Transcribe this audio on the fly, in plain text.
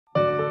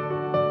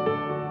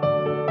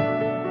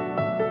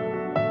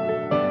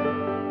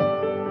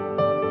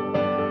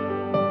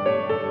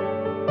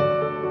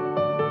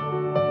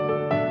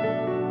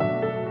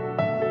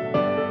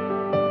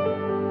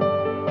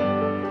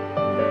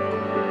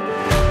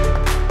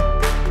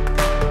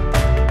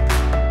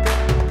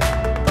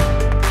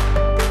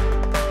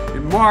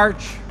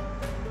March,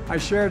 I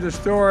shared the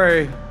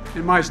story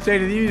in my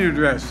State of the Union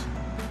address,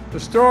 the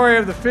story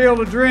of the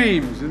Field of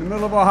Dreams in the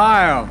middle of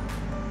Ohio,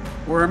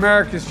 where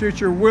America's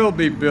future will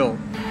be built.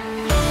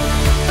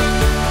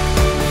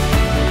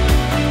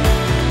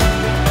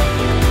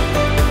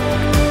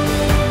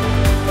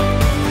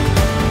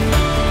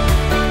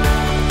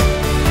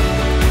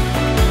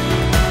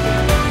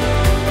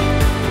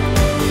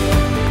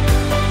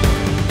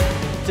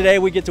 Today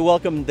we get to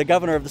welcome the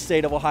Governor of the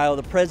State of Ohio,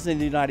 the President of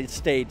the United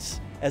States,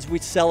 as we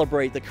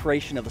celebrate the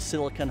creation of the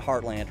Silicon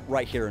Heartland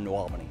right here in New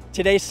Albany.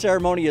 Today's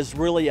ceremony is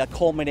really a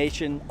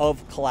culmination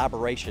of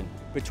collaboration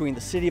between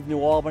the City of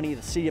New Albany,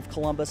 the City of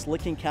Columbus,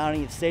 Licking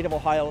County, the State of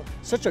Ohio.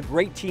 Such a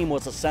great team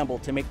was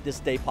assembled to make this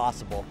day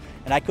possible,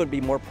 and I couldn't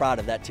be more proud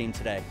of that team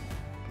today.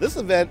 This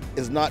event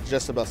is not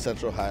just about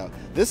Central Ohio.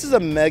 This is a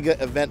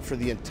mega event for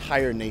the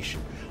entire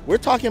nation. We're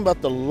talking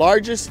about the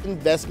largest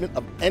investment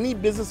of any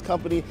business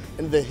company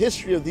in the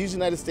history of these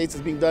United States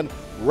is being done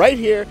right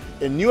here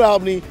in New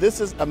Albany. This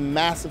is a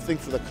massive thing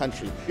for the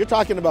country. You're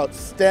talking about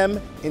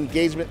STEM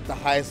engagement at the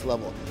highest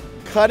level.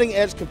 Cutting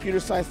edge computer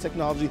science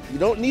technology. You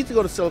don't need to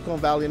go to Silicon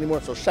Valley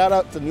anymore, so shout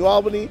out to New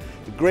Albany,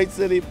 the great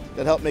city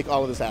that helped make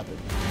all of this happen.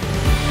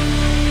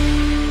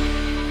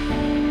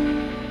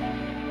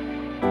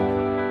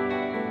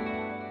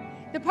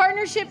 The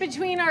partnership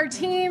between our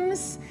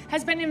teams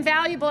has been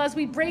invaluable as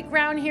we break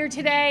ground here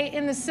today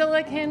in the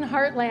Silicon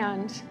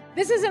Heartland.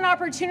 This is an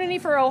opportunity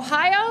for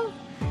Ohio,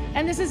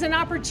 and this is an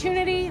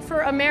opportunity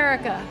for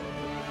America.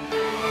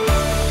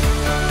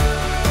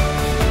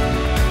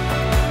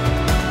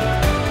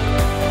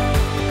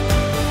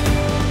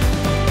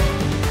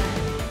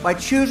 By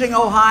choosing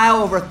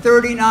Ohio over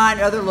 39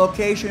 other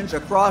locations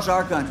across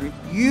our country,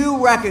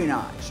 you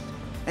recognized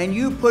and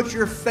you put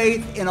your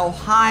faith in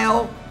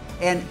Ohio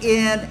and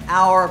in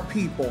our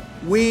people.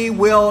 We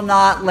will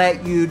not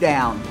let you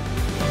down.